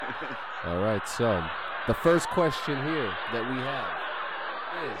All right, so the first question here that we have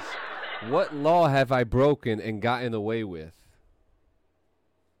is, what law have I broken and gotten away with?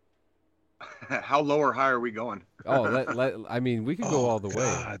 How low or high are we going? Oh, I mean, we could go all the way.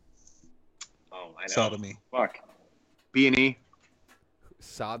 God. Oh, I know. Sodomy. Fuck. B&E.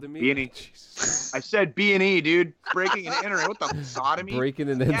 Sodomy? B&E. Jesus. I said B&E, dude. Breaking and entering. What the sodomy? Breaking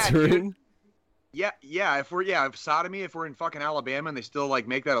and Yeah, entering? Yeah. If sodomy, if we're in fucking Alabama and they still like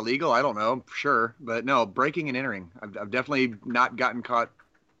make that illegal, I don't know, sure, but no, breaking and entering. I've definitely not gotten caught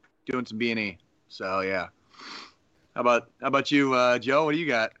doing some B&E. So yeah. How about you, Joe? What do you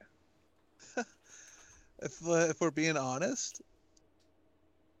got? If we're being honest,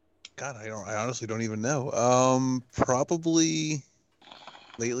 God, I honestly don't even know. Probably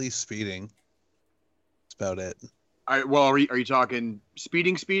lately speeding. That's about it. All right, well, are you talking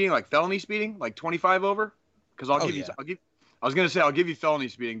speeding, like felony speeding, like 25 over? Because I'll give you felony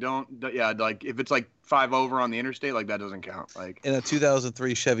speeding. Yeah, like if it's like 5 over on the interstate, like that doesn't count. Like In a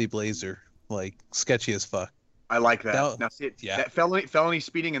 2003 Chevy Blazer, like sketchy as fuck. I like that. Now see, yeah. that felony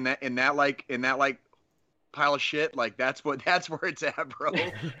speeding in that pile of shit, like that's where it's at, bro.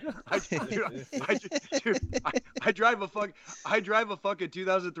 I drive a fucking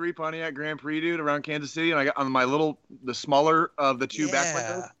 2003 Pontiac Grand Prix, dude, around Kansas City, and I got on the smaller of the two back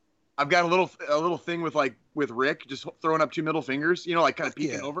windows. I've got a little thing with Rick just throwing up 2 middle fingers, you know, like kind of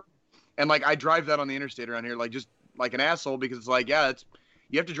peeking over, and like I drive that on the interstate around here, like just like an asshole, because it's like, yeah,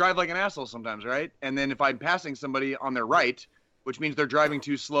 you have to drive like an asshole sometimes, right? And then if I'm passing somebody on their right, which means they're driving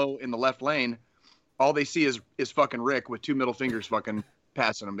too slow in the left lane, all they see is fucking Rick with 2 middle fingers fucking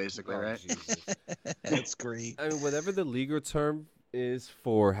passing them, basically, right? Jesus. That's great. I mean, whatever the legal term is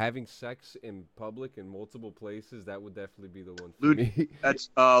for having sex in public in multiple places, that would definitely be the one for me.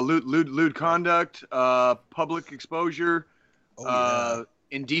 That's lewd conduct, public exposure,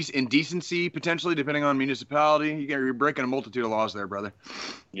 indecency, potentially, depending on municipality. You're breaking a multitude of laws there, brother.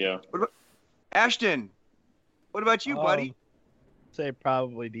 Yeah. Ashton, what about you, buddy? Say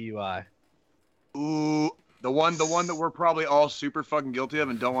probably DUI. Ooh, the one that we're probably all super fucking guilty of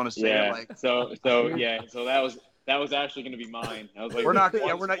and don't want to say it. Like, so that was actually gonna be mine. I was like, we're not.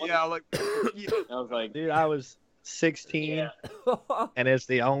 I was like, dude, I was 16, and it's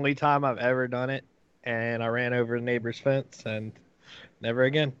the only time I've ever done it, and I ran over a neighbor's fence, and never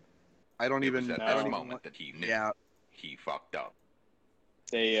again. I don't even. Moment that he knew he fucked up.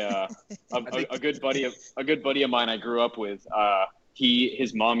 A good buddy of mine I grew up with.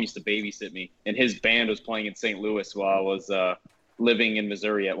 His mom used to babysit me, and his band was playing in St. Louis while I was living in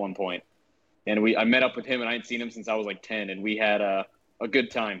Missouri at one point. And I met up with him, and I hadn't seen him since I was like 10, and we had a good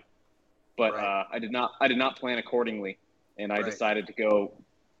time. But I did not plan accordingly, and I decided to go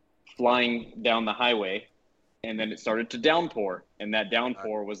flying down the highway, and then it started to downpour, and that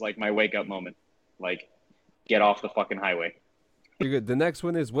downpour was like my wake up moment, like get off the fucking highway. You're good. The next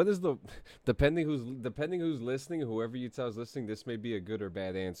one is, what is the depending who's listening, whoever you tell is listening, this may be a good or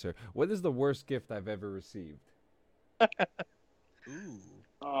bad answer. What is the worst gift I've ever received? Ooh.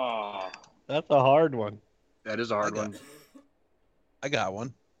 Oh, that's a hard one. That is a hard one. I got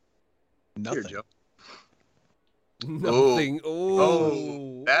one. Nothing. Here, Joe. Nothing.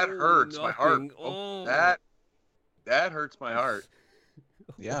 Oh, that hurts my heart. Oh. That hurts my heart.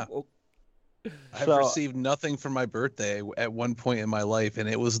 Yeah. I've received nothing for my birthday at one point in my life, and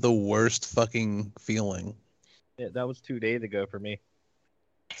it was the worst fucking feeling. Yeah, that was 2 days ago for me.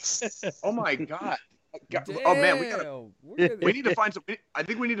 Oh my god. Oh man, we need to find some. I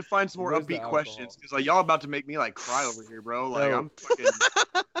think we need to find some more upbeat questions, because like y'all about to make me like cry over here, bro. Like I'm fucking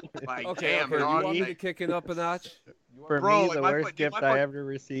like, damn, you dog. want me to kick it up a notch? For me, the worst gift I ever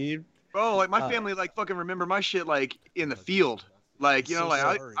received. Bro, like my family like fucking remember my shit like in the field. Like, you know,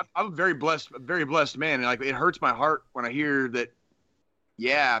 like I'm a very blessed man, and like it hurts my heart when I hear that.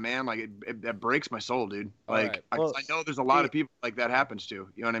 Yeah, man, like it breaks my soul, dude. Like I know there's a lot of people like that happens to.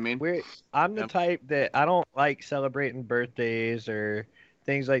 You know what I mean? I'm the type that I don't like celebrating birthdays or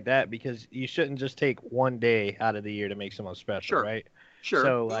things like that, because you shouldn't just take one day out of the year to make someone special, right? Sure.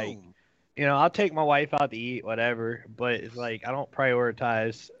 So like, you know, I'll take my wife out to eat, whatever, but it's like I don't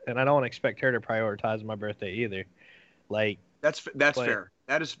prioritize, and I don't expect her to prioritize my birthday either. Like. That's fair.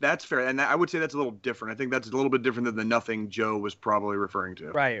 That's fair, and I would say that's a little different. I think that's a little bit different than the nothing Joe was probably referring to.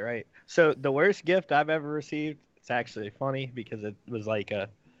 Right. So the worst gift I've ever received, it's actually funny because it was like a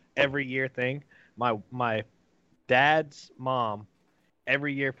every year thing. My dad's mom,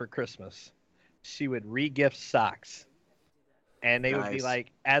 every year for Christmas, she would re-gift socks, and they would be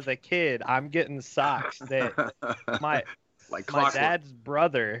like, as a kid, I'm getting socks that my dad's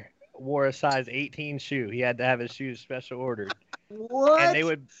brother wore a size 18 shoe. He had to have his shoes special ordered. What? And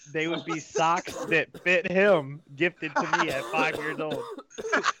they would be socks that fit him, gifted to me at 5 years old.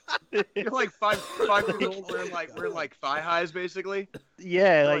 You're like five years old wearing like thigh highs basically.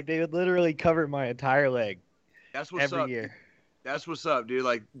 Yeah, like they would literally cover my entire leg That's what's every up. year. That's what's up, dude.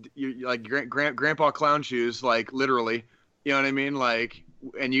 Like you like grandpa clown shoes, like literally. You know what I mean? Like,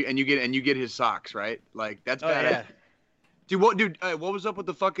 and you get his socks, right? Like that's Oh badass. yeah. Dude, what was up with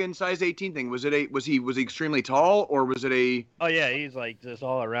the fucking size 18 thing? Was he extremely tall or was it a Oh yeah, he's like just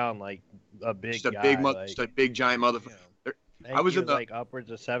all around like a big just a guy. big like, just a big giant motherfucker? I was he in the- like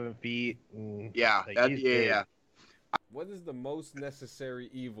upwards of 7 feet. And, Yeah, like, that, he's yeah, big. yeah. What is the most necessary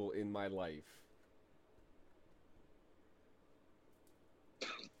evil in my life?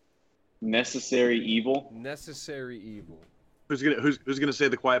 Necessary evil. Necessary evil. Who's gonna say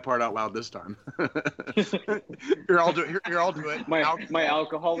the quiet part out loud this time? Here, I'll do it. Here, I'll do it. My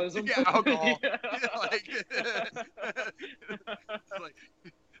alcoholism. Yeah, alcohol. Yeah.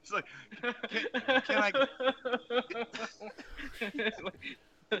 It's like, can I?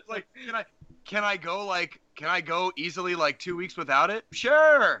 It's like, can I go easily like 2 weeks without it?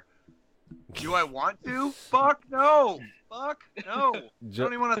 Sure. Do I want to? Fuck no. Fuck no. I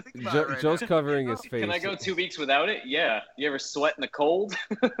don't even want to think about it right Joe's now. covering his face. Can I go 2 weeks without it? Yeah. You ever sweat in the cold?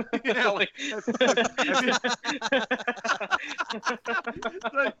 Yeah, like,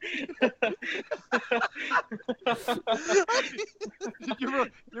 you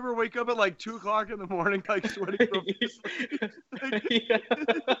ever wake up at like 2 o'clock in the morning like sweating profusely? Yeah.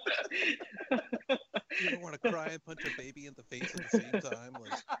 You don't want to cry and punch a baby in the face at the same time.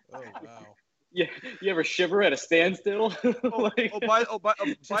 Like, oh wow. Yeah. You ever shiver at a standstill? By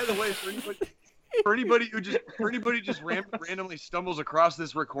the way, for anybody who just randomly stumbles across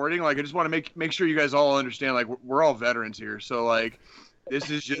this recording, like I just want to make sure you guys all understand, like we're all veterans here, so like this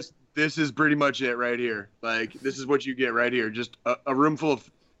is pretty much it right here. Like this is what you get right here, just a room full of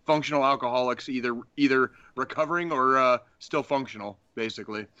functional alcoholics, either recovering or still functional,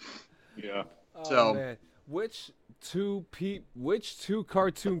 basically. Yeah. Oh, So- man. Which two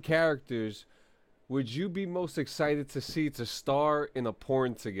cartoon characters would you be most excited to see to star in a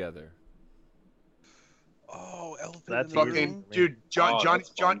porn together? Oh, elephant That's in the Fucking room. dude, Oh, that's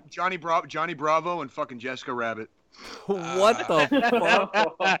fun. Johnny Bravo and fucking Jessica Rabbit. What the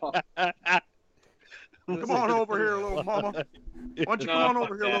fuck? Come on over here, little mama. Why don't you come on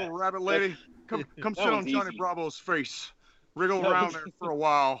over here, little rabbit lady? Come sit on one's Johnny easy. Bravo's face. Wriggle around there for a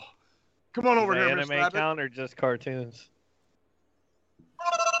while. Come on over Does here, Miss anime Rabbit. count or just cartoons?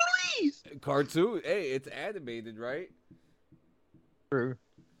 Cartoon? Hey, it's animated, right? True.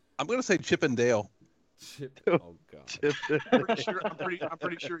 I'm gonna say Chip and Dale. Chip. Oh god. I'm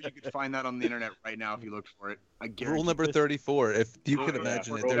pretty sure you could find that on the internet right now if you looked for it. I guarantee. Rule number 34. If you Oh, can yeah.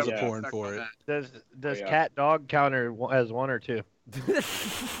 imagine it, Rule there's a number- porn for it. Does yeah. cat dog counter as 1 or 2?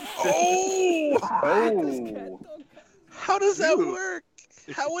 Oh! Oh. How does that Dude. work?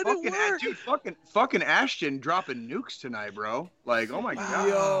 How would it Fucking, work? dude, fucking Ashton dropping nukes tonight, bro. Like, oh my god.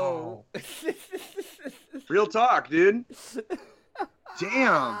 Yo. Real talk, dude.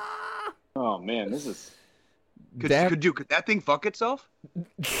 Damn. Oh man, this is. Could that thing fuck itself?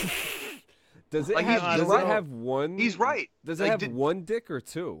 Does it Like, have? he's Does right. it have one? He's right. Does it Like, have one dick or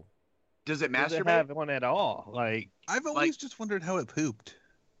two? Does it Does it masturbate? have one at all? Like, I've always just wondered how it pooped.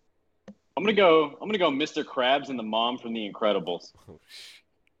 I'm gonna go Mr. Krabs and the mom from The Incredibles. Oh, sh-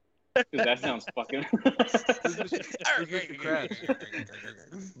 'Cause that sounds fucking. Who's Mr. Krabs?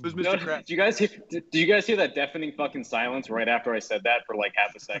 Who's No, Mr. Krabs? did you guys hear that deafening fucking silence right after I said that for like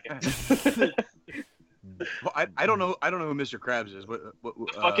half a second? Well, I don't know. I don't know who Mr. Krabs is. What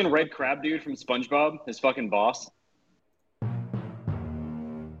Fucking red crab dude from SpongeBob, his fucking boss.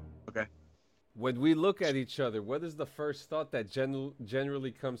 When we look at each other, what is the first thought that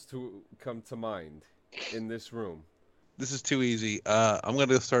generally come to mind in this room? This is too easy. I'm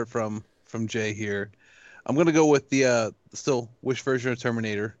gonna start from Jay here. I'm gonna go with the still Wish version of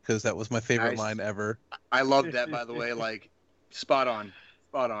Terminator because that was my favorite Nice. line ever. I love that, by the way. Like, spot on.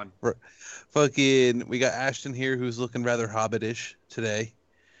 Fucking, we got Ashton here who's looking rather hobbitish today,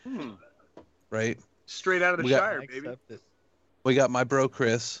 right? Straight out of the We got- Shire, I baby. accept it. We got my bro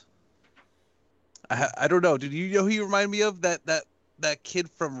Chris. I don't know. Did you know who you remind me of? That kid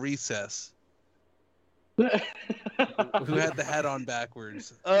from Recess who had the hat on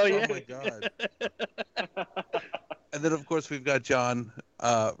backwards. Oh, yeah. my god. And then of course we've got John.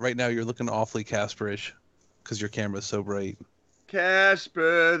 Right now you're looking awfully Casperish because your camera's so bright.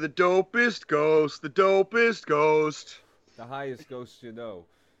 Casper, the dopest ghost, the dopest ghost. The highest ghost you know.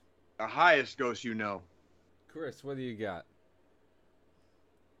 The highest ghost you know. Chris, what do you got?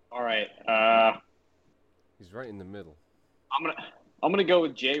 All right. He's right in the middle. I'm gonna go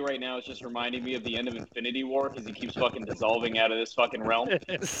with Jay right now. It's just reminding me of the end of Infinity War because he keeps fucking dissolving out of this fucking realm.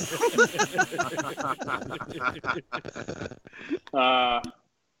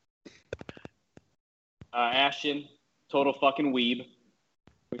 Ashton, total fucking weeb.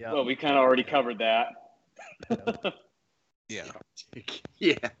 Yeah. Well, we kind of already covered that. Yeah.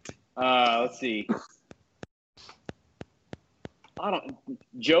 Yeah. Let's see.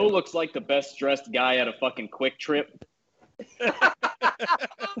 Joe looks like the best dressed guy at a fucking Quick Trip.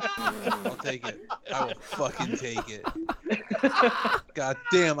 I'll take it. I will fucking take it. God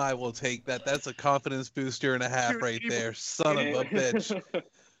damn, I will take that. That's a confidence booster and a half Dude, right there. Son of a bitch.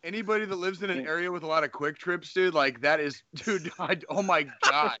 Anybody that lives in an area with a lot of Quick Trips, dude, like that is, dude. Oh my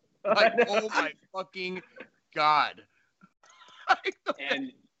god. Like, oh my fucking god.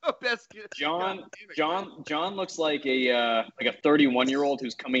 And The best. John looks like a 31-year-old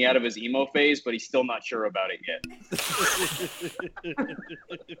who's coming out of his emo phase, but he's still not sure about it yet.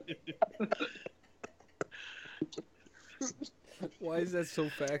 Why is that so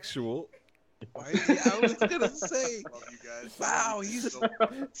factual? Why is he, I was gonna say, Love you guys. wow, he's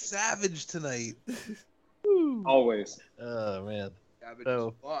savage tonight. Always. Oh man. Savage So,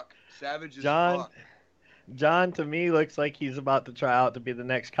 as fuck. Savage as John, fuck. John to me looks like he's about to try out to be the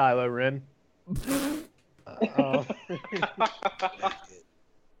next Kylo Ren.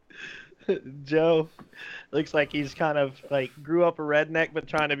 Joe looks like he's kind of like grew up a redneck but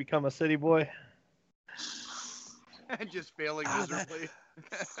trying to become a city boy. And just failing Ah, that- miserably.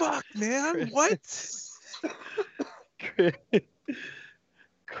 Fuck, man. What?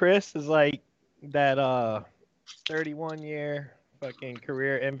 Chris is like that 31-year fucking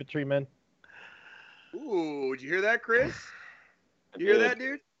career infantryman. Ooh, did you hear that, Chris? You hear that,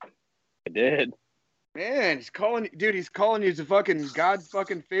 dude? I did. Man, he's calling you the fucking God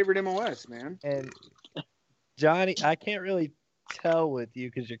fucking favorite MOS, man. And Johnny, I can't really tell with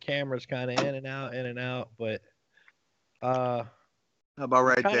you because your camera's kind of in and out, but How about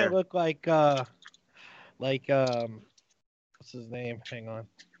right kind there? of look like what's his name? Hang on.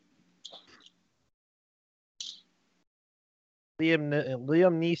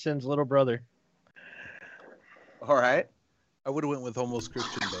 Liam Neeson's little brother. All right. I would have went with almost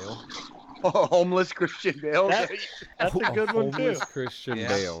Christian Bale. Homeless Christian Bale. That's a good one too. Homeless Christian Yeah.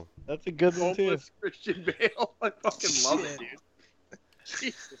 Bale. That's a good one too. Homeless Christian Bale. I fucking love it, dude.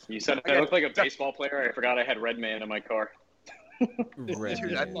 Jesus. You said I look like a baseball player. I forgot I had Redman in my car. Red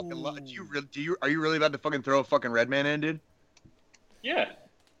Dude, I Man. fucking love. Are you really about to fucking throw a fucking red man in, dude? Yeah.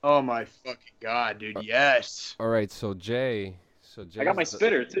 Oh my fucking god, dude. Yes. All right, so Jay. I got my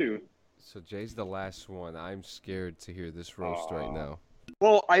spitter too. So Jay's the last one. I'm scared to hear this roast right now.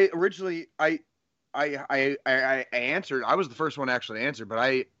 Well, I originally I answered. I was the first one to actually answer, but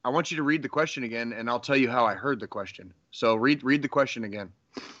I want you to read the question again, and I'll tell you how I heard the question. So read the question again.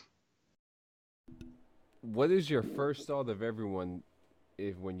 What is your first thought of everyone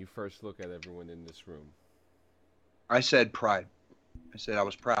when you first look at everyone in this room? I said pride. I said I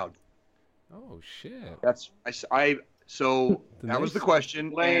was proud. Oh shit. So that was the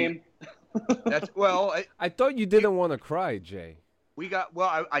question. Lame. That's well. I thought you didn't want to cry, Jay. We got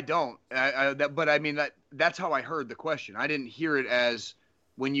well. I don't. But I mean that's how I heard the question. I didn't hear it as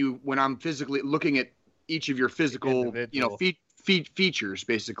when I'm physically looking at each of your physical, Individual. features.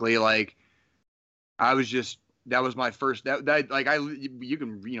 Basically, like I was just that was my first. You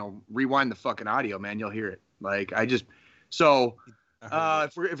can rewind the fucking audio, man. You'll hear it. Like I just so.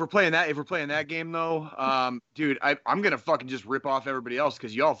 If we're playing that game though, dude, I'm gonna fucking just rip off everybody else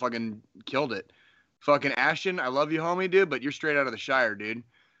because y'all fucking killed it. Fucking Ashton, I love you, homie, dude, but you're straight out of the Shire, dude.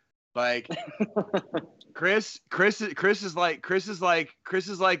 Like, Chris is like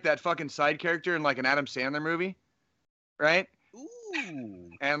that fucking side character in like an Adam Sandler movie, right? Ooh.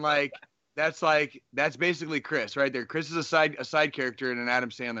 And like that's basically Chris right there. Chris is a side character in an Adam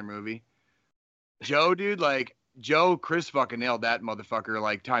Sandler movie. Joe, dude, like. Chris fucking nailed that motherfucker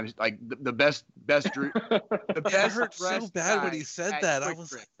like times like the best the Yeah, best I hurt so dressed bad when guy he said at that. I Quick was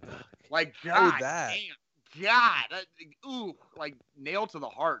Trip. like, God that. damn, God, ooh, like nail to the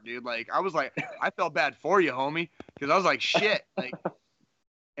heart, dude. Like I was like, I felt bad for you, homie, because I was like, shit, like,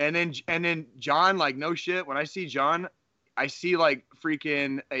 and then John, like, no shit. When I see John, I see like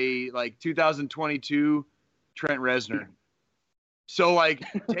freaking a like 2022 Trent Reznor. So like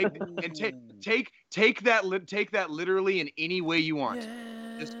take that literally in any way you want.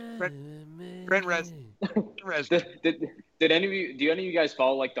 Just Trent Reznor. Did any of you guys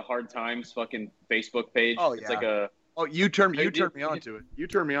follow like the Hard Times fucking Facebook page? Oh, It's yeah. like a Oh, you turned me on to it. You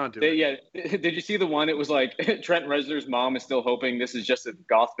turned me on to it. Yeah. Did you see the one? It was like Trent Reznor's mom is still hoping this is just a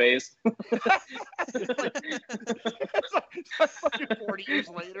goth phase. It's like fucking 40 years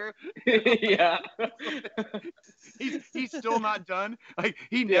later. Yeah. He's still not done. Like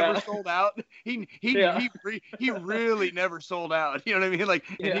he never sold out. He really never sold out. You know what I mean? Like,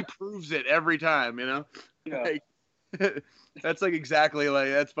 and he proves it every time. You know? Yeah. Like, that's like exactly like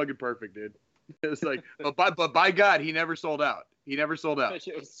that's fucking perfect, dude. It's like, but by God, he never sold out. He never sold out. That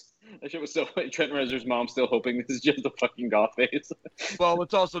shit was so funny. Trent Reznor's mom still hoping this is just a fucking goth phase. Well,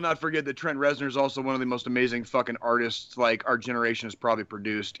 let's also not forget that Trent Reznor is also one of the most amazing fucking artists like our generation has probably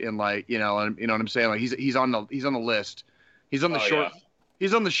produced in like you know what I'm saying, like he's on the list. He's on the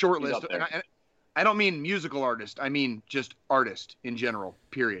he's on the short list. And I don't mean musical artist. I mean just artist in general.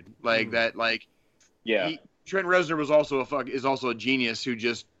 Period. Like that. Like Trent Reznor was also is also a genius who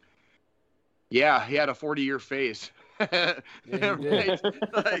just he had a 40-year phase. Yeah, he did.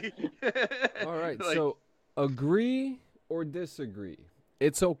 Like, all right, like, so agree or disagree?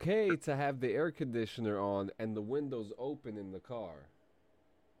 It's okay to have the air conditioner on and the windows open in the car.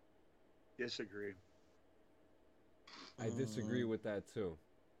 disagree. I disagree with that too.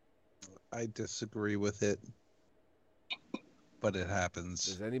 I disagree with it, but it happens.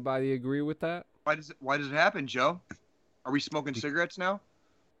 Does anybody agree with that? Why does it happen, Joe? Are we smoking cigarettes now?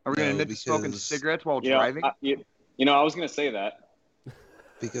 Are we going to admit to smoking because- cigarettes while driving? I was gonna say that.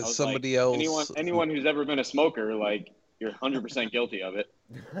 Because somebody else. Anyone who's ever been a smoker, like you're 100% guilty of it.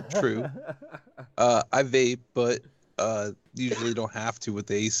 True. I vape, but usually don't have to with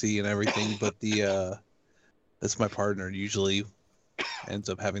the AC and everything. But that's my partner. Usually ends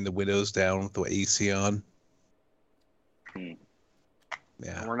up having the windows down with the AC on.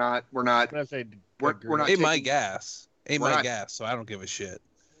 Yeah. We're not. I'm gonna say We're not. Ain't my taking- gas. Ain't we're my not- gas, so I don't give a shit.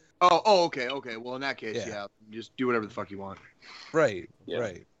 Oh, okay. Well, in that case, Yeah. just do whatever the fuck you want. Right. Yeah.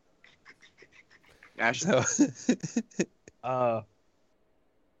 Right. Ash, So, I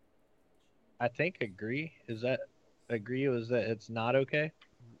think agree. Is that it's not okay?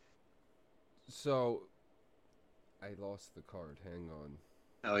 So, I lost the card. Hang on.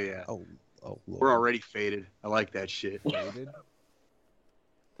 hell yeah. oh, Lord. We're already faded. I like that shit. Faded.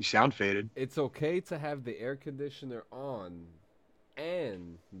 You sound faded. It's okay to have the air conditioner on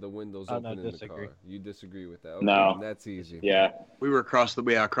and the windows Oh, open no, in disagree. the car. You disagree with that? Okay, No. then that's easy. Yeah. We were across the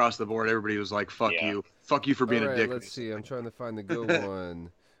board. Everybody was like, "Fuck Yeah. you, fuck you for being All a right, dick." let's see. I'm trying to find a good one.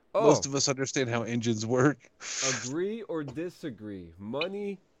 Oh, Most of us understand how engines work. agree or disagree?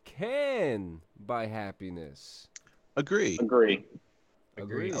 Money can buy happiness. Agree. Agree.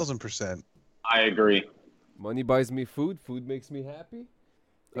 Agree. 1000%. I agree. Money buys me food. Food makes me happy.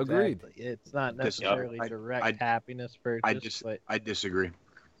 Agreed. Exactly. It's not necessarily direct happiness purchase, but I disagree. you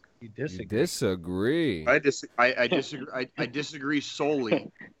You disagree. disagree. I disagree. I disagree solely.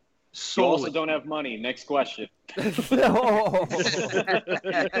 You also don't have money. Next question. No.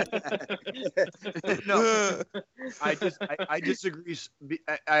 No, I disagree.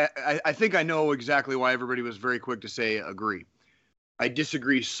 I think I know exactly why everybody was very quick to say agree. I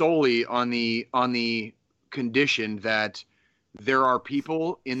disagree solely on the condition that there are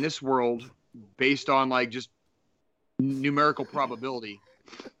people in this world based on like just numerical probability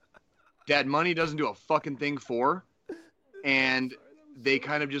that money doesn't do a fucking thing for, and they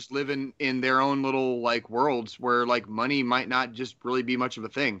kind of just live in their own little like worlds where like money might not just really be much of a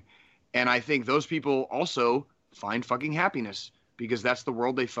thing. And I think those people also find fucking happiness because that's the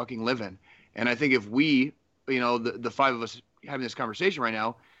world they fucking live in. And I think if we, the five of us having this conversation right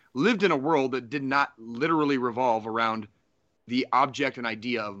now, lived in a world that did not literally revolve around the object and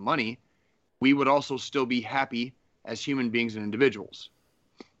idea of money, we would also still be happy as human beings and individuals.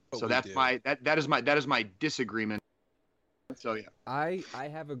 So that's that is my disagreement. So yeah. I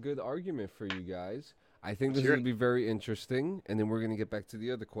have a good argument for you guys. I think this is Sure. going to be very interesting, and then we're going to get back to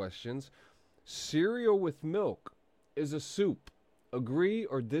the other questions. Cereal with milk is a soup. Agree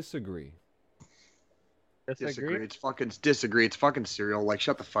or disagree? Disagree. Disagree. It's fucking cereal. Like,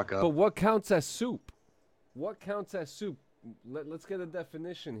 shut the fuck up. But what counts as soup? What counts as soup? Let's get a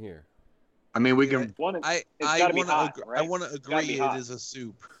definition here. I mean, we can. One, I gotta be want to hot, right? I want to It's gotta agree be it hot. is a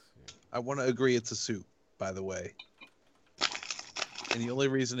soup. I want to agree it's a soup, by the way. And the only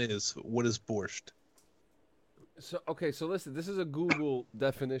reason is, what is borscht? So listen, this is a Google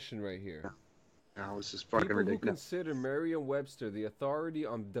definition right here. No, this is fucking People who ridiculous. consider Merriam-Webster the authority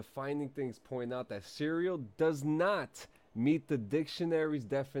on defining things point out that cereal does not meet the dictionary's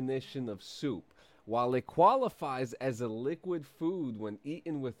definition of soup. While it qualifies as a liquid food when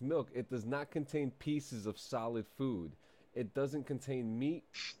eaten with milk, it does not contain pieces of solid food. It doesn't contain meat.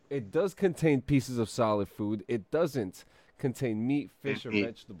 It does contain pieces of solid food. It doesn't contain meat, fish, or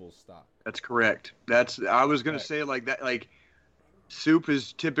vegetable stock. That's correct. I was gonna say like that. Like, soup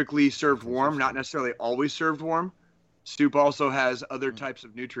is typically served warm, not necessarily always served warm. Soup also has other types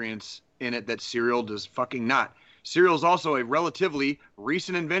of nutrients in it that cereal does fucking not. Cereal is also a relatively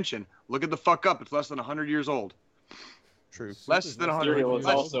recent invention. Look at the fuck up. It's less than 100 years old. True. Less than 100 Cereal years is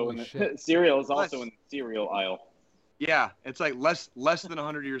old. also in the cereal is also in the cereal aisle. Yeah, it's like less than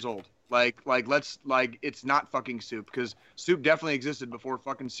 100 years old. Like it's not fucking soup, because soup definitely existed before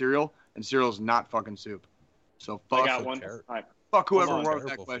fucking cereal, and cereal is not fucking soup. So fuck. I got one. All right. Fuck whoever Hold on. wrote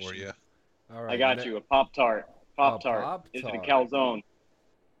that question. You. All right, I got you. A Pop-Tart. Pop-Tart. Pop-Tart. Is it a calzone?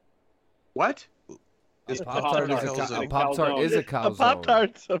 What? Is Pop-Tart is a calzone? Pop-Tart is a calzone. A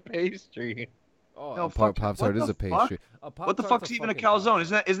Pop-Tart's a pastry. Oh, No, a fuck, Pop-Tart what is the a pastry. What the fuck's even a calzone?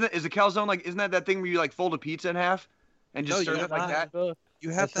 Is a calzone like, isn't that thing where you like fold a pizza in half and just serve it like that? You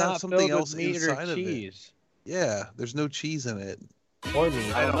have It's to have not something filled with else meat inside or of it. cheese. Yeah, there's no cheese in it. Or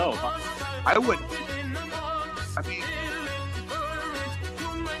meat. I don't know. I would. I mean,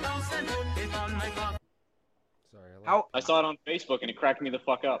 Sorry. how I saw it on Facebook and it cracked me the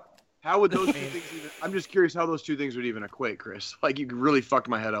fuck up. how would those two things even? I'm just curious how those two things would even equate, Chris. Like, you really fucked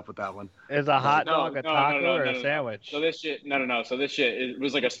my head up with that one. Is a hot No, dog a no, taco no, or no, a no. sandwich? So this shit, no. So this shit, it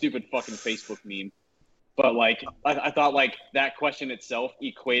was like a stupid fucking Facebook meme. But like, I thought like that question itself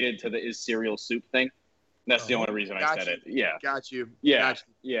equated to the is cereal soup thing. That's the only reason I Got said you. it. Yeah. Got you. Yeah. Got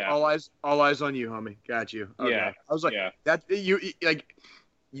you. Yeah. All eyes on you, homie. Got you. Okay. Yeah. I was like, Yeah. that you like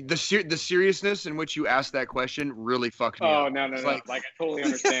the seriousness in which you asked that question really fucked me Oh up. no. It's Like I totally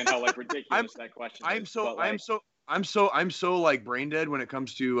understand how like ridiculous that question I'm is. so but, like, I'm so like brain dead when it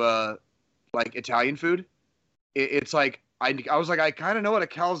comes to like Italian food. It's like I was like, I kind of know what a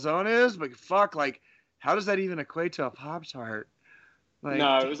calzone is, but fuck, like, how does that even equate to a Pop-Tart? Like,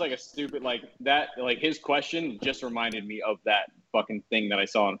 no, it was like a stupid like that. Like his question just reminded me of that fucking thing that I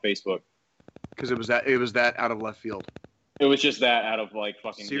saw on Facebook. because it was that out of left field. It was just that out of like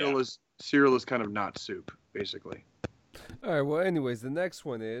fucking Cereal is kind of not soup, basically. All right. Well, anyways, the next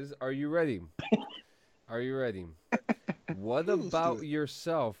one is: are you ready? Are you ready? What about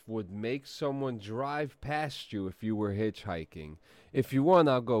yourself would make someone drive past you if you were hitchhiking? If you want,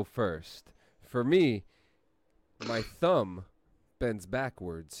 I'll go first. For me, my thumb bends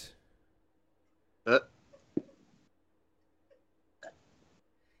backwards.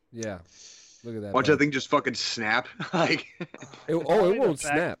 Yeah. Look at that. Watch bud. that thing just fucking snap. Like, It Probably the won't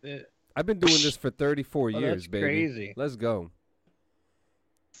fact snap. that- I've been doing this for 34 Oh, years, that's baby. crazy. Let's go.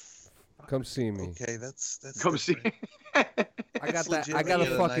 Come see me. Okay, that's come see. different. I got that. legit I got a like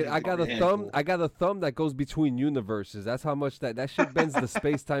a fucking. I got a 90 thumb. handful. I got a thumb that goes between universes. That's how much that shit bends the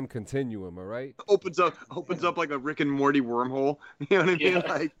space time continuum. All right. opens up like a Rick and Morty wormhole. You know what I mean?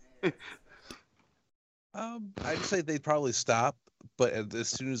 Yeah. Like, I'd say they'd probably stop, but as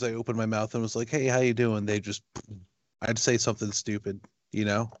soon as I opened my mouth and was like, "Hey, how you doing?" They just, I'd say something stupid, you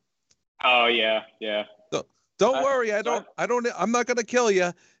know. Oh yeah. Don't worry, I'm not gonna kill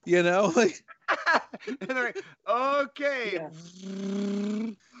you, you know. Like, and they're like, okay.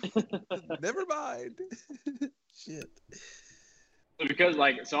 never mind. Shit. Because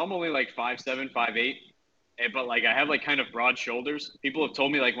like, so I'm only like 5'7", 5'8", but like I have like kind of broad shoulders. People have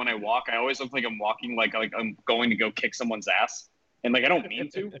told me like when I walk, I always look like I'm walking like I'm going to go kick someone's ass, and like I don't mean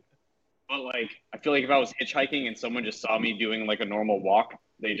to, but like I feel like if I was hitchhiking and someone just saw me doing like a normal walk,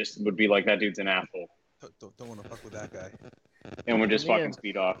 they just would be like, that dude's an asshole, Don't want to fuck with that guy. and would just Yeah. fucking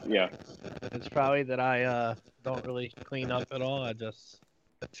speed off. Yeah. It's probably that I don't really clean up at all. I just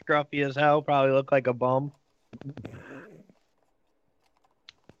scruffy as hell. Probably look like a bum.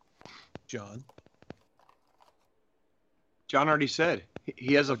 John. John already said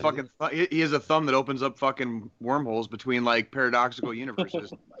he has a fucking he has a thumb that opens up fucking wormholes between like paradoxical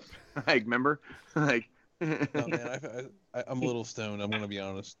universes. Like, remember? Like, No, man, I'm a little stoned. I'm gonna be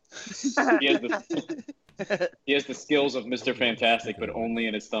honest. He has the skills of Mr. Fantastic, but only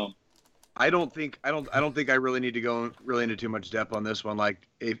in his thumb. I don't think I really need to go really into too much depth on this one. Like,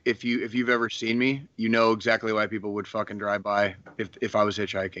 if you've ever seen me, you know exactly why people would fucking drive by if I was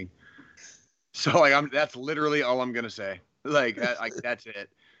hitchhiking. So like that's literally all I'm gonna say. Like that's it.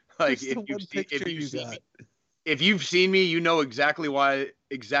 Like Just the one picture you got. if you've seen me, you know exactly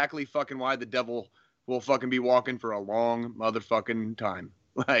fucking why the devil will fucking be walking for a long motherfucking time.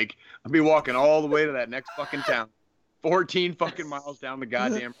 Like, I'll be walking all the way to that next fucking town. 14 fucking miles down the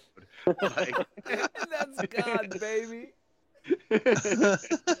goddamn road. Like, That's God, baby.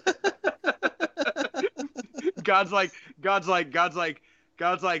 God's like,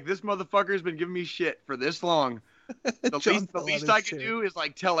 this motherfucker's been giving me shit for this long. The least I could do is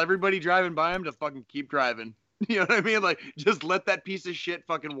like tell everybody driving by him to fucking keep driving. You know what I mean? Like, just let that piece of shit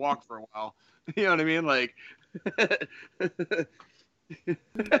fucking walk for a while. You know what I mean? Like.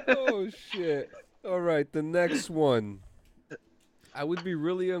 Oh shit! All right, the next one. I would be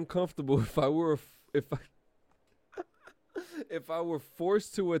really uncomfortable if I were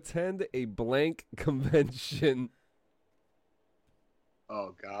forced to attend a blank convention.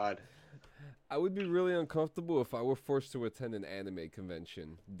 Oh God. I would be really uncomfortable if I were forced to attend an anime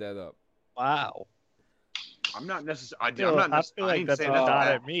convention. Dead up. Wow. I'm not necessarily. I feel like that's not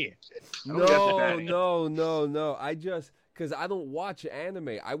at me. No. I just because I don't watch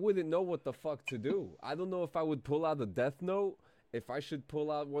anime, I wouldn't know what the fuck to do. I don't know if I would pull out a Death Note, if I should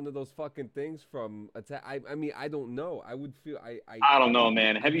pull out one of those fucking things from Attack. I mean, I don't know. I would feel I don't know,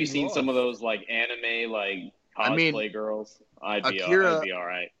 man. Have you seen some of those like anime like cosplay girls? I'd be all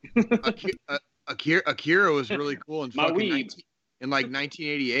right. Akira was really cool in fucking in like 1988.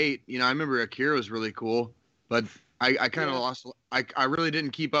 1988. You know, I remember Akira was really cool. But I kind of lost. I really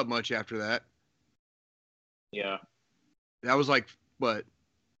didn't keep up much after that. Yeah. That was like what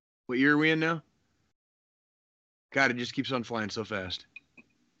year are we in now? God, it just keeps on flying so fast.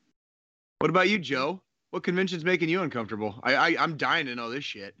 What about you, Joe? What convention's making you uncomfortable? I'm dying to know this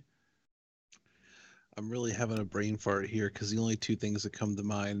shit. I'm really having a brain fart here because the only two things that come to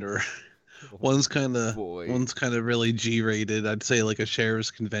mind are one's kind of really G-rated. I'd say like a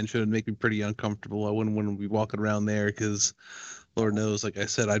sheriff's convention would make me pretty uncomfortable. I wouldn't want to be walking around there because Lord knows, like I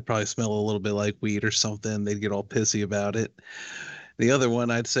said, I'd probably smell a little bit like weed or something. They'd get all pissy about it. The other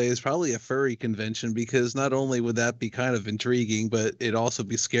one I'd say is probably a furry convention because not only would that be kind of intriguing, but it'd also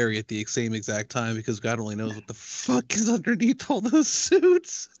be scary at the same exact time because God only knows what the fuck is underneath all those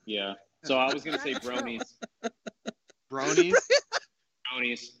suits. Yeah. So I was gonna say bronies. Bronies.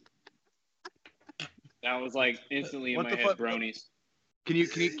 Bronies. That was like instantly in my head. Bronies. Can you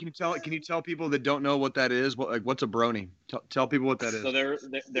tell people that don't know what that is? What's a brony? Tell people what that is. So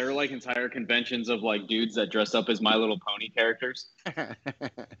they're like entire conventions of like dudes that dress up as My Little Pony characters,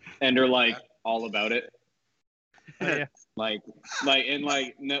 and they're like all about it. Yeah. Like.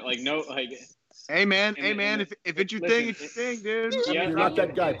 Hey man, if it's your thing, it's your thing, dude. Yeah, you're not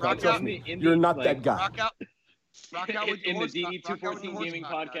that guy, Paul. Trust me. You're not that guy. Rock out in the DD214 gaming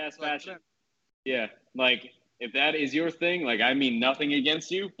podcast fashion. Yeah, like if that is your thing, like I mean nothing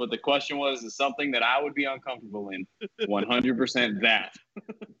against you, but the question is something that I would be uncomfortable in. 100% that.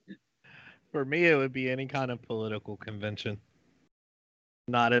 For me, it would be any kind of political convention.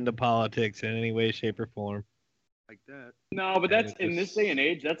 Not into politics in any way, shape, or form. Like that. No, but that's in this day and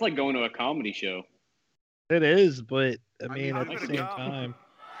age, that's like going to a comedy show. It is, but I mean at the same time.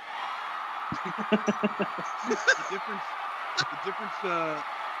 The difference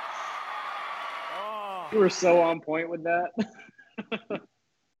You were so on point with that.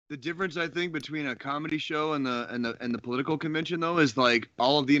 The difference I think between a comedy show and the political convention though is like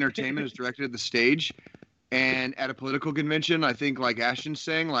all of the entertainment is directed at the stage, and at a political convention I think like Ashton's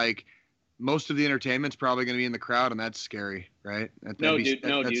saying like most of the entertainment's probably going to be in the crowd, and that's scary, right? No, dude.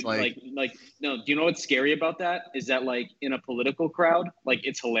 Like, no. Do you know what's scary about that? Is that like in a political crowd, like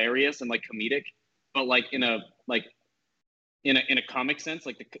it's hilarious and like comedic, but like in a comic sense,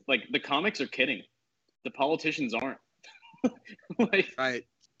 like the comics are kidding, the politicians aren't. Like, right.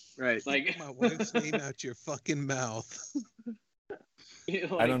 Like get my wife's name out your fucking mouth.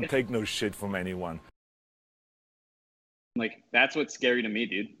 Like, I don't take no shit from anyone. Like that's what's scary to me,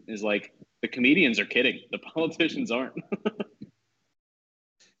 dude. Is like the comedians are kidding, the politicians aren't.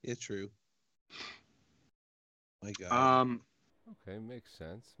 Yeah, true. My God. Okay, makes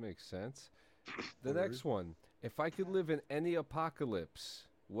sense. The next one. If I could live in any apocalypse,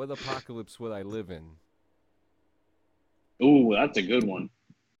 what apocalypse would I live in? Ooh, that's a good one.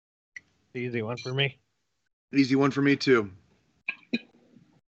 Easy one for me. Easy one for me too.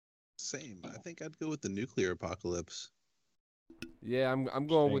 Same. I think I'd go with the nuclear apocalypse. Yeah, I'm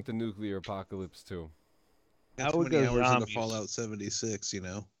going with the nuclear apocalypse too. That's 20 hours into Fallout 76, you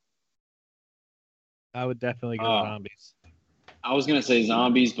know. I would definitely go zombies. I was gonna say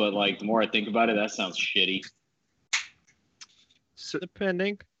zombies, but like the more I think about it, that sounds shitty.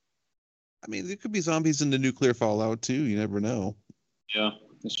 Depending. I mean, there could be zombies in the nuclear fallout too. You never know. Yeah,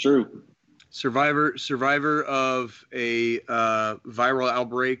 it's true. Survivor of a viral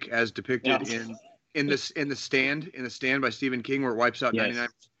outbreak as depicted in the stand by Stephen King, where it wipes out 99%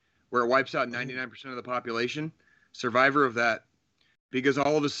 of the population. Survivor of that, because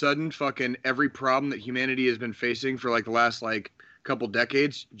all of a sudden, fucking every problem that humanity has been facing for like the last like couple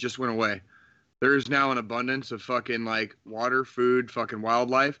decades just went away. There is now an abundance of fucking like water, food, fucking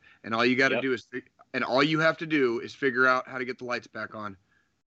wildlife, and all you got to do is and all you have to do is figure out how to get the lights back on.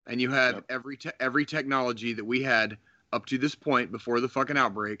 And you have every technology that we had up to this point before the fucking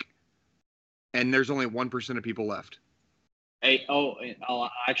outbreak, and there's only 1% of people left. Hey,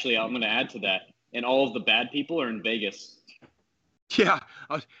 actually, I'm going to add to that. And all of the bad people are in Vegas. Yeah,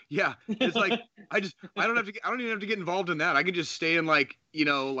 yeah. It's like I don't even have to get involved in that. I can just stay in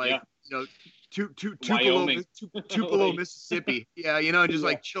Tupelo, Mississippi. Yeah, and just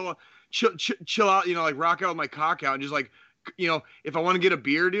like chill out. Like rock out with my cock out and just like. If I want to get a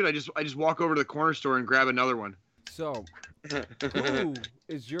beer, dude, I just walk over to the corner store and grab another one. So, who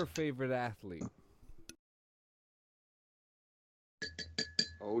is your favorite athlete?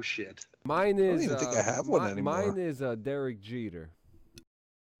 Oh shit! I Mine don't is. even think I have one anymore. Mine is Derek Jeter.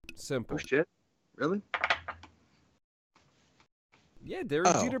 Simple. Oh shit! Really? Yeah, Derek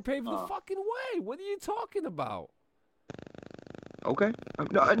Jeter paved the fucking way. What are you talking about? Okay.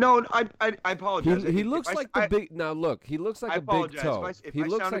 No, I apologize. He looks like the big. Now look, he looks like a big toe. He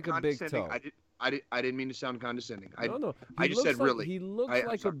looks like a big toe. I didn't mean to sound condescending. No. I just said really. He looks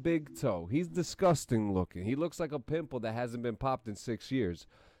like a big toe. He's disgusting looking. He looks like a pimple that hasn't been popped in 6 years.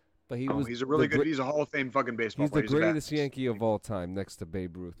 But he's a really good. He's a Hall of Fame fucking baseball player. He's the greatest Yankee of all time, next to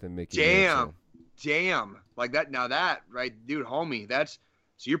Babe Ruth and Mickey. Damn. Like that. Now that right, dude, homie. That's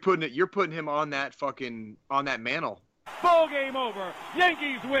so you're putting him on that mantle. Ball game over.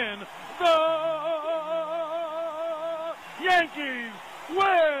 Yankees win. The Yankees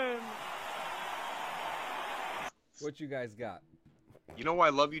win. What you guys got? You know why I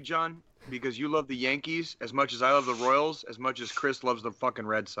love you, John? Because you love the Yankees as much as I love the Royals, as much as Chris loves the fucking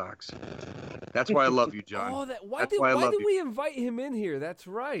Red Sox. That's why I love you, John. Why did we invite him in here? That's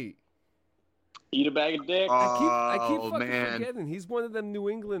right. Eat a bag of dick. I keep fucking forgetting. He's one of them New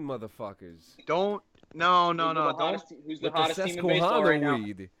England motherfuckers. No. Who's the hottest team in baseball right now?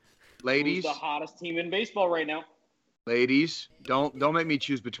 Ladies. Who's the hottest team in baseball right now? Ladies, don't make me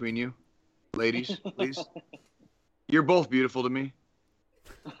choose between you. Ladies, please. You're both beautiful to me.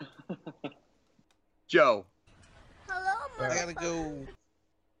 Joe. I gotta go.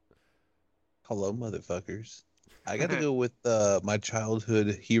 Hello, motherfuckers. I gotta go with my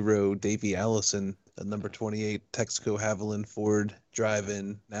childhood hero, Davey Allison, the number 28 Texaco Haviland Ford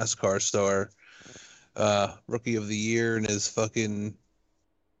drive-in NASCAR star, rookie of the year, and his fucking,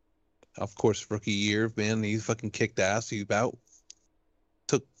 of course, rookie year, man. He fucking kicked ass. He about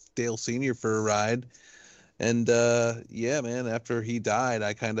took Dale Sr. for a ride. And, yeah, man, after he died,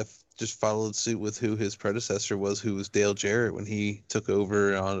 I kind of just followed suit with who his predecessor was, who was Dale Jarrett, when he took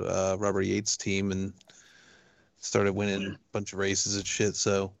over on Robert Yates' team and started winning a bunch of races and shit.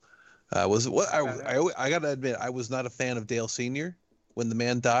 So I got to admit, I was not a fan of Dale Sr. When the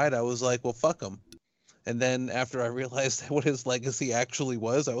man died, I was like, well, fuck him. And then after I realized what his legacy actually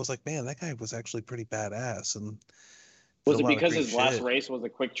was, I was like, man, that guy was actually pretty badass. And was it because his last race was a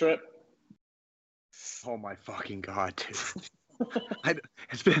quick trip? Oh my fucking god, dude!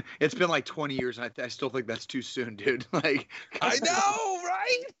 It's been like 20 years, and I still think that's too soon, dude. Like, I know,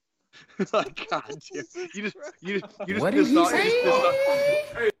 right? Like, god, dude. You just what did he say?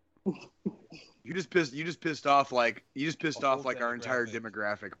 You just pissed off like our entire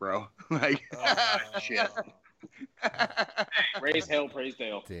demographic, bro. Like, shit. Raise hell, praise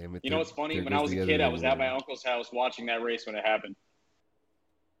Dale. Damn it! You know what's funny? When I was a kid, I was at my uncle's house watching that race when it happened.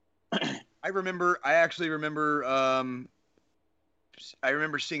 I actually remember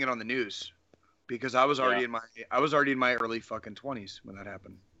seeing it on the news because I was already in my early fucking 20s when that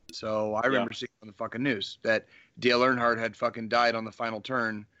happened. So I remember seeing on the fucking news that Dale Earnhardt had fucking died on the final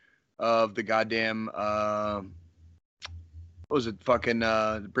turn of the goddamn what was it fucking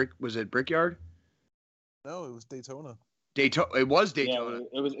was it Brickyard? No, it was Daytona. It was Daytona.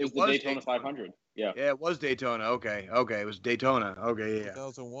 Yeah, it was the Daytona 500. Yeah. Yeah, it was Daytona. Okay, it was Daytona. Okay, yeah.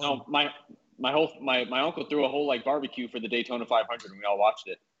 2001. No, my uncle threw a whole like barbecue for the Daytona 500, and we all watched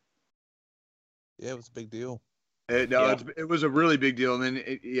it. Yeah, it was a big deal. It was a really big deal, and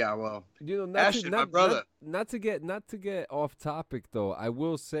then Ashton, my brother. Not to get off topic though, I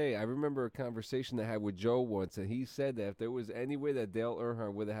will say I remember a conversation I had with Joe once, and he said that if there was any way that Dale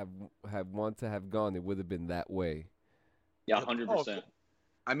Earnhardt would have wanted to have gone, it would have been that way. Yeah, 100%.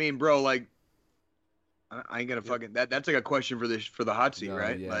 I mean, bro, like, I ain't gonna fucking that's like a question for the hot seat,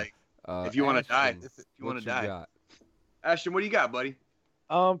 right? Yeah. Like, if you want to die, Got? Ashton, what do you got, buddy?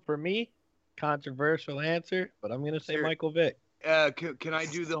 For me, controversial answer, but I'm gonna say Michael Vick. Can I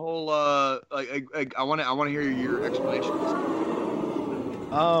do the whole I want to hear your explanation.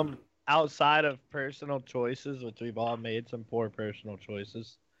 Outside of personal choices, which we've all made some poor personal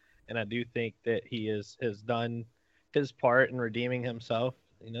choices, and I do think that he has done his part in redeeming himself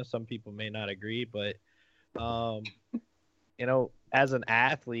You know, some people may not agree, but you know, as an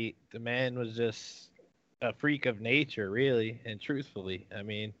athlete, the man was just a freak of nature, really and truthfully. I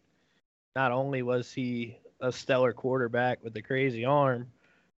mean, not only was he a stellar quarterback with a crazy arm,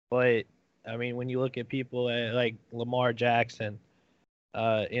 but I mean, when you look at people like Lamar Jackson,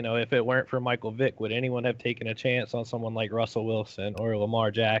 you know, if it weren't for Michael Vick, would anyone have taken a chance on someone like Russell Wilson or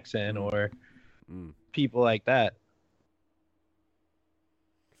Lamar Jackson or people like that?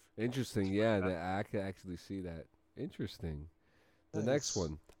 Interesting. Yeah, I can actually see that. Interesting. The next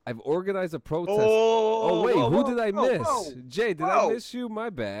one. I've organized a protest. Oh, wait, who did I miss? Jay, did I miss you?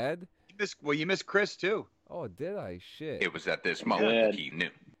 My bad. You missed Chris too. Oh, did I? Shit. It was at this moment that he knew.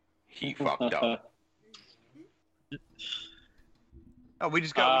 He fucked up. Oh, we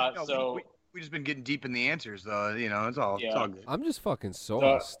just got. We just been getting deep in the answers, though. You know, it's all good. I'm just fucking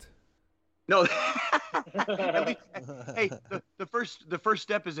sauced. No. Hey, the first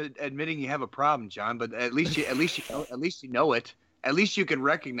step is admitting you have a problem, John. But at least you know it. At least you can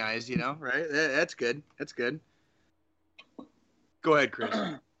recognize, you know, right? That's good. That's good. Go ahead, Chris.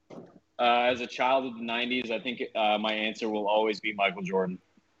 As a child of the '90s, I think my answer will always be Michael Jordan.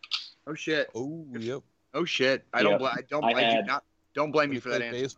 Oh shit. Oh yep. Oh shit. Don't blame you for that answer.